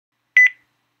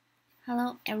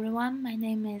Hello everyone, my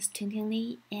name is Tingting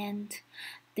Li and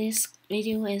this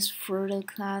video is for the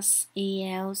class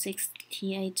EEL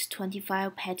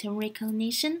 6825 pattern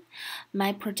recognition.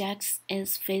 My project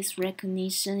is face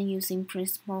recognition using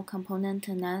principal component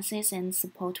analysis and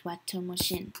support vector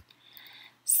machine.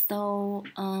 So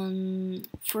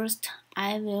first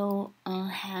I will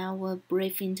have a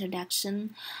brief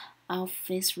introduction of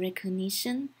face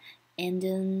recognition and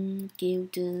then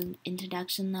give the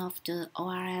introduction of the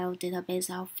ORL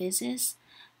database of faces,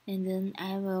 and then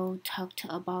I will talk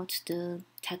about the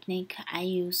technique I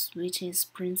use, which is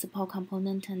principal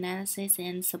component analysis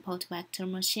and support vector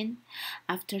machine.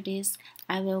 After this,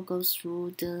 I will go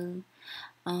through the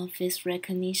face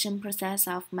recognition process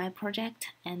of my project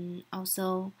and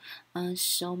also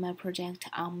show my project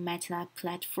on MATLAB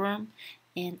platform,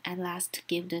 and at last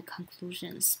give the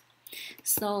conclusions.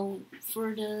 So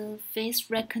for the face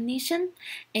recognition,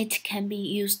 it can be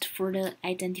used for the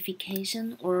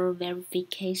identification or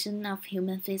verification of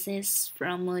human faces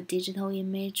from a digital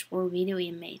image or video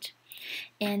image.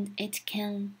 And it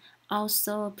can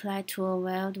also apply to a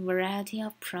wide variety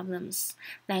of problems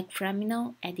like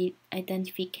criminal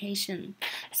identification,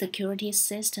 security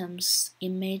systems,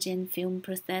 image and film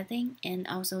processing, and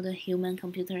also the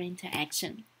human-computer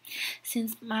interaction.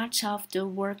 Since much of the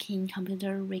work in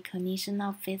computer recognition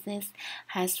of faces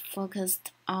has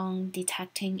focused on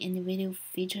detecting individual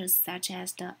features such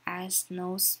as the eyes,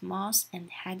 nose, mouth, and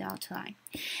head outline,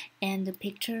 and the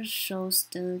picture shows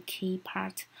the key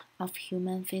part of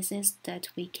human faces that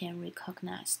we can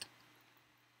recognize.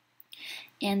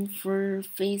 And for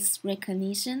face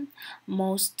recognition,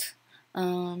 most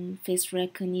face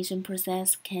recognition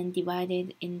process can be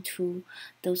divided into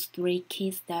those three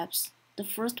key steps. The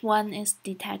first one is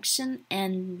detection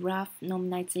and rough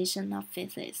normalization of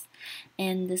faces,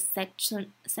 and the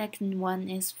second one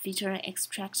is feature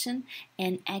extraction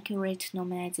and accurate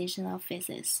normalization of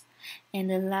faces, and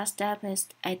the last step is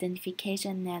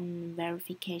identification and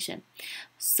verification.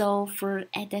 So for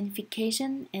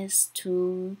identification is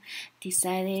to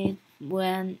decide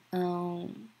when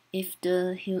if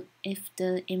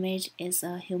the image is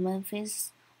a human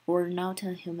face or not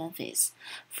a human face.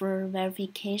 For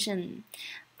verification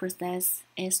process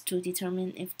is to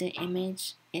determine if the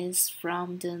image is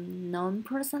from the known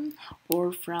person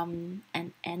or from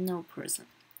an unknown person.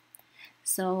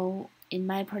 So in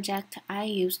my project, I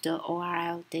use the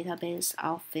ORL database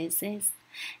of faces,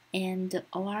 and the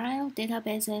ORL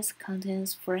databases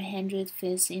contains 400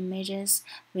 face images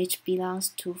which belongs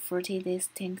to 40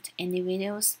 distinct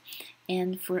individuals,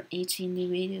 and for each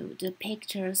individual, the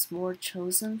pictures were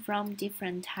chosen from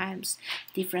different times,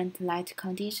 different light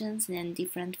conditions, and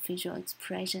different facial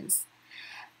expressions.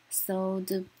 So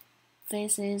the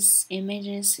faces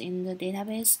images in the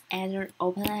database, either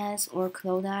open eyes or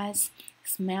closed eyes,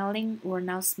 smelling or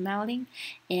not smelling,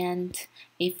 and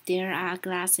if there are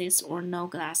glasses or no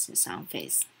glasses on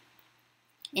face.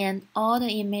 And all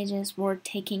the images were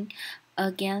taken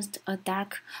against a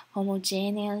dark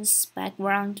homogeneous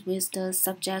background with the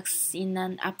subjects in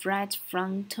an upright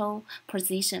frontal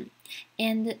position,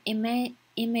 and the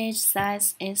image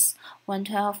size is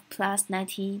 112 plus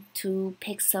 92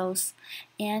 pixels,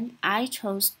 and I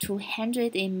chose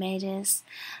 200 images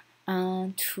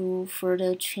for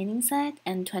the training side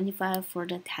and 25 for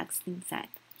the testing side.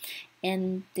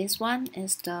 And this one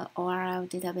is the ORL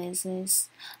databases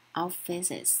of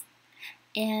faces.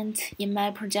 And in my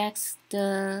projects,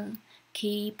 the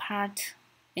key part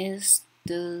is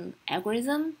the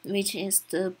algorithm, which is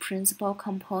the principal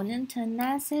component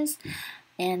analysis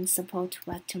and support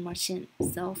vector machine.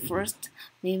 So first,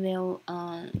 we will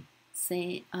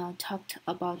talked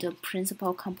about the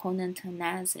principal component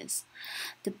analysis.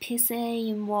 The PCA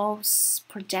involves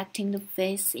projecting the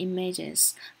face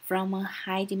images from a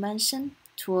high dimension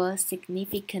to a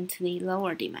significantly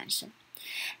lower dimension.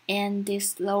 And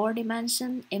these lower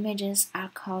dimension images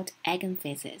are called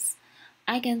eigenfaces.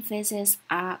 Eigenfaces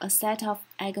are a set of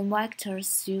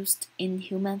eigenvectors used in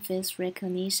human face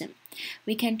recognition.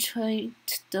 We can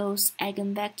treat those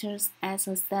eigenvectors as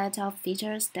a set of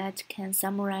features that can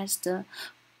summarize the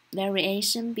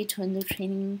variation between the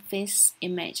training face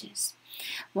images.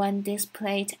 When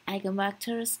displayed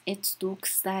eigenvectors, it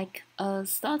looks like a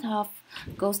sort of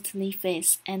ghostly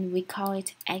face, and we call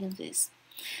it eigenface.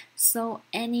 So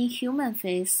any human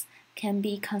face can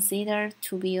be considered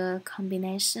to be a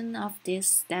combination of these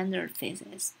standard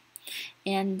faces,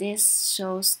 and this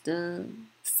shows the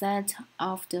set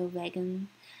of the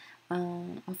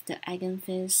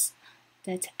eigenface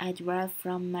that I derived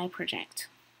from my project.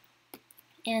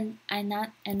 And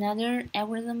another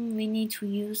algorithm we need to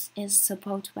use is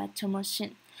support vector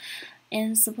machine.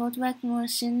 And support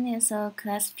recognition is a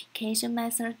classification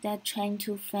method that tries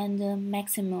to find the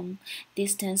maximum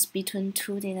distance between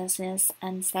two datasets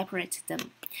and separate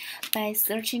them. By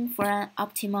searching for an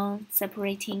optimal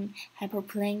separating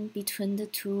hyperplane between the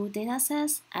two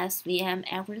datasets, SVM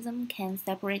algorithm can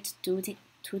separate two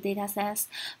datasets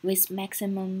with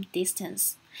maximum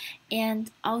distance.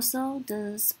 And also,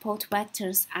 the support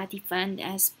vectors are defined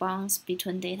as bonds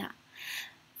between data.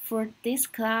 For this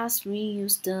class, we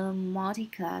use the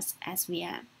multi-class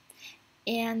SVM.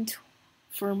 And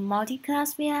for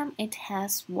multi-class VM, it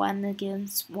has 1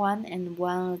 against 1 and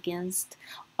 1 against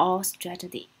all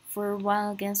strategy. For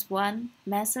 1 against 1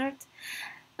 method,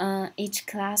 each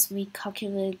class we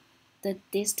calculate the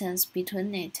distance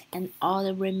between it, and all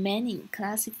the remaining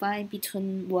classify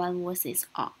between 1 versus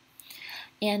all.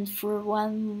 And for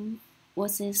 1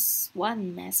 versus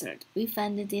 1 method, we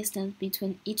find the distance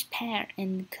between each pair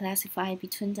and classify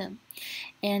between them.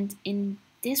 And in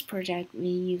this project, we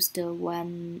use the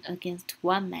 1 against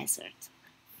 1 method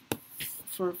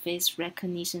for face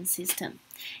recognition system.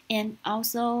 And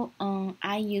also,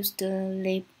 I use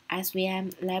the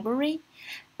SVM library,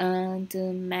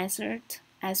 the method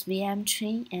SVM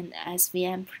train and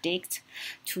SVM predict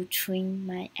to train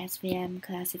my SVM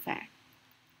classifier.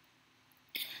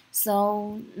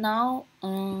 So now,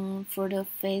 for the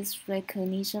face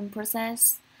recognition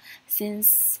process,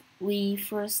 since we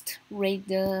first read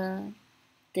the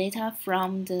data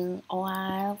from the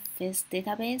ORL face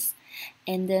database,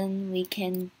 and then we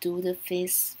can do the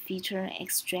face feature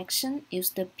extraction,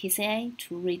 use the PCA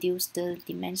to reduce the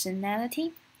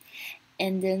dimensionality,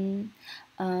 and then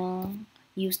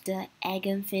use the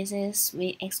eigenfaces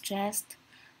we extract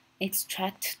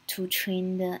to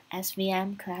train the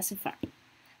SVM classifier.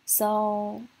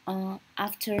 So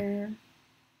after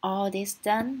all this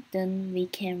done, then we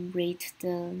can read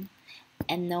the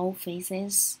unknown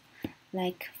faces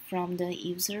like from the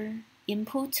user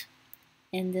input,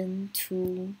 and then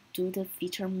to do the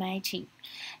feature matching,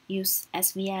 use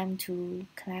SVM to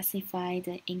classify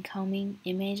the incoming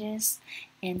images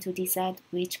and to decide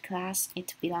which class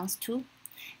it belongs to,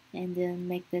 and then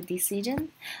make the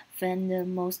decision, find the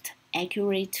most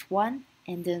accurate one,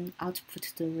 and then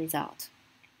output the result.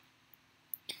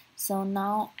 So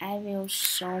now I will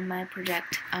show my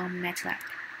project on MATLAB.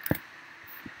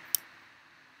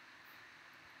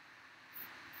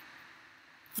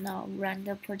 Now run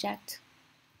the project.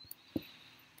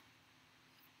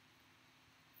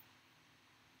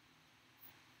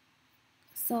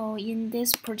 So in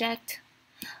this project,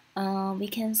 we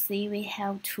can see we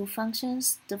have two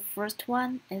functions. The first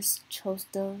one is choose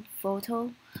the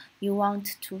photo you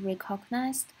want to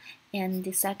recognize, and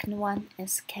the second one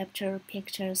is capture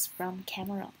pictures from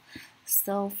camera.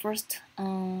 So first,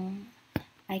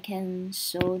 I can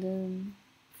show the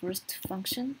first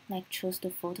function, like choose the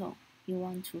photo you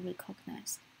want to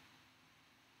recognize.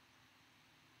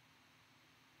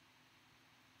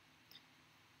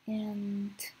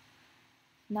 And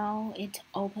now it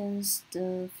opens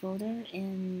the folder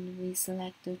and we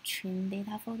select the train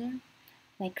data folder,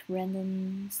 like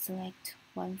random select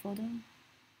one folder.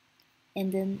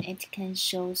 And then it can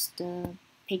show the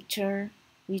picture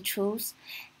we chose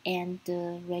and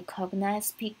the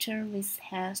recognized picture which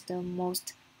has the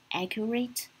most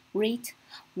accurate rate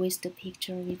with the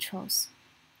picture we chose.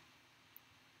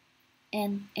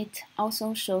 And it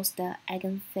also shows the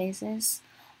eigenfaces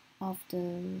of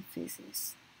the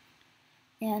faces.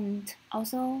 And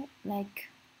also, like,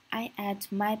 I add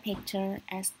my picture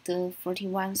as the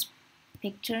 41st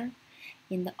picture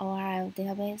in the ORL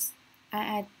database. I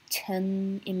add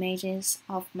 10 images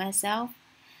of myself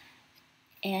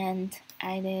and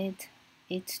added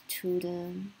it to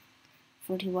the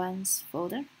 41st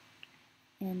folder,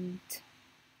 and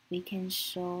we can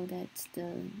show that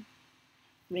the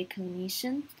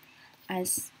recognition,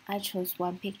 as I chose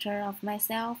one picture of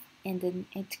myself, and then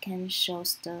it can show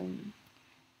the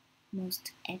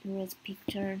most accurate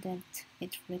picture that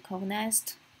it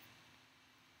recognized.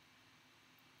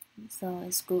 So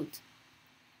it's good.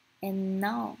 And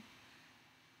now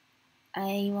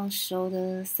I want to show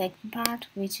the second part,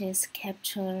 which is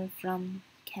capture from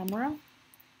camera.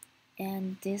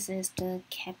 And this is the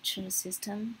capture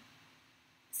system.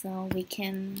 So we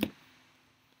can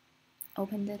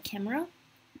open the camera,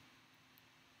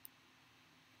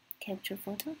 capture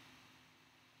photo,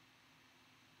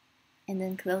 and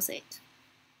then close it.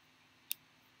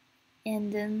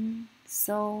 And then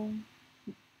so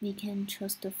we can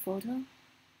choose the photo.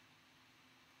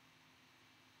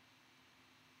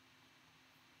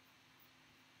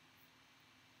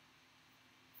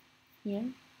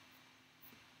 Here,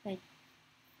 like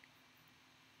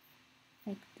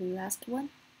the last one.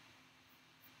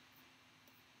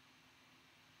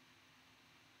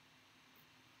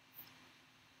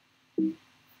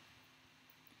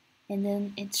 and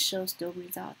then it shows the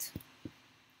result.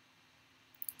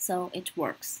 So it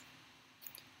works.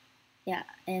 Yeah,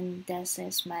 and that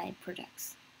is my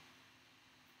projects.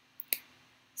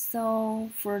 So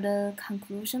for the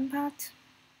conclusion part,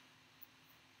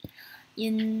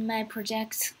 in my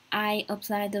project, I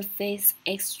applied the face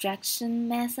extraction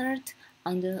method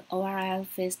on the ORL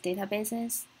face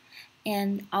databases,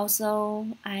 and also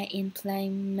I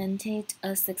implemented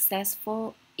a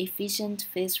successful efficient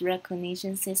face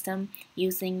recognition system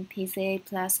using PCA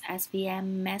plus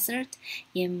SVM method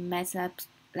in MATLAB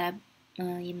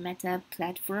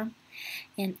platform,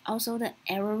 and also the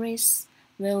error rates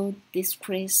will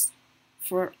decrease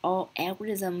for all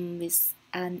algorithms with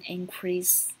an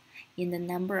increase in the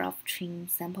number of trained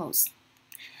samples.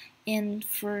 And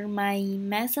for my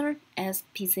method as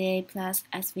PCA plus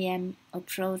SVM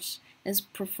approach is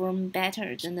performed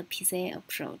better than the PCA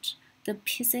approach. The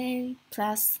PCA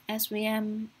plus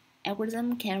SVM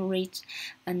algorithm can reach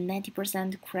a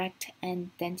 90% correct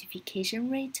identification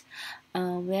rate,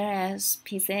 whereas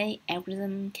PCA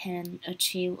algorithm can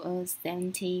achieve a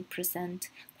 70%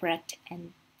 correct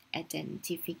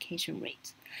identification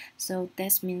rate. So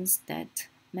that means that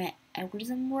my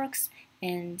algorithm works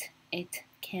and it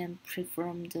can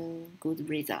perform the good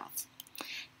results.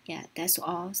 Yeah, that's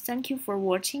all. Thank you for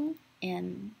watching,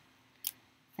 and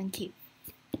thank you.